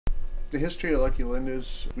The history of Lucky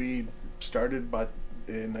Linda's, we started about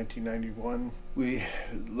in 1991.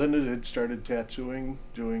 Linda had started tattooing,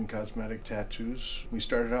 doing cosmetic tattoos. We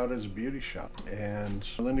started out as a beauty shop, and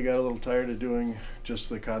Linda got a little tired of doing just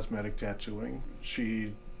the cosmetic tattooing.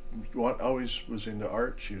 She always was into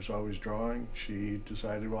art. She was always drawing. She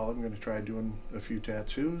decided, well, I'm going to try doing a few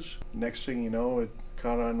tattoos. Next thing you know, it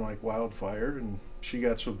caught on like wildfire, and she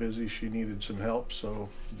got so busy she needed some help. So,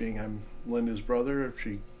 being I'm Linda's brother,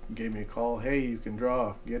 she gave me a call. Hey, you can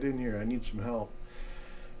draw. Get in here. I need some help.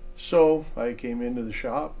 So I came into the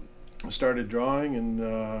shop, started drawing,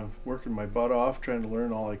 and working my butt off, trying to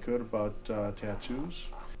learn all I could about tattoos.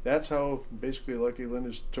 That's how basically Lucky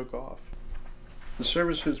Linda's took off. The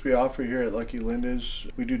services we offer here at Lucky Linda's,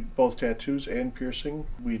 we do both tattoos and piercing.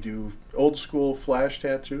 We do old school flash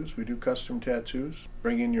tattoos, we do custom tattoos.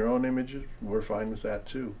 Bring in your own images, we're fine with that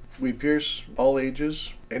too. We pierce all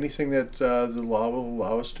ages. Anything that the law will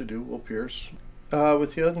allow us to do, we'll pierce.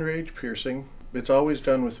 With the underage piercing, it's always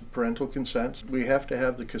done with parental consent. We have to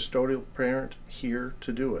have the custodial parent here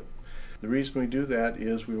to do it. The reason we do that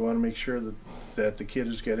is we want to make sure that the kid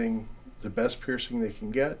is getting the best piercing they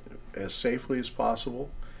can get as safely as possible.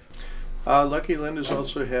 Lucky Linda's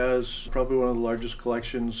also has probably one of the largest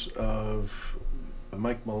collections of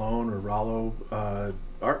Mike Malone or Rollo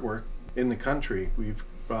artwork in the country. We've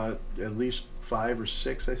brought at least 5 or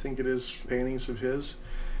 6, I think it is, paintings of his.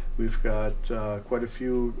 We've got quite a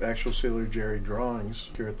few actual Sailor Jerry drawings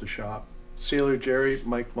here at the shop. Sailor Jerry,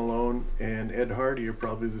 Mike Malone, and Ed Hardy are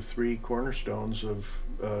probably the 3 cornerstones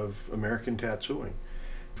of American tattooing.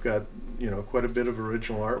 We've got, quite a bit of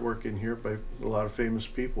original artwork in here by a lot of famous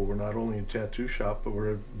people. We're not only a tattoo shop, but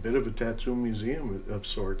we're a bit of a tattoo museum of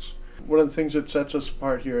sorts. One of the things that sets us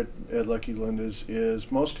apart here at Lucky Linda's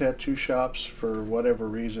is most tattoo shops, for whatever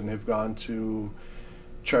reason, have gone to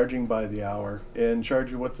charging by the hour and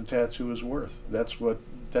charging what the tattoo is worth.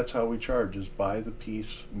 That's how we charge, is by the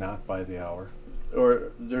piece, not by the hour.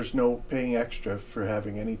 Or there's no paying extra for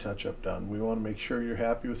having any touch-up done. We want to make sure you're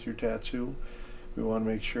happy with your tattoo. We want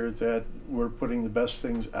to make sure that we're putting the best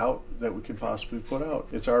things out that we can possibly put out.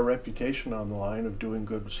 It's our reputation on the line of doing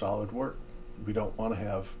good, solid work. We don't want to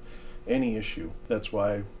have any issue. That's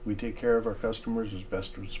why we take care of our customers as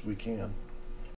best as we can.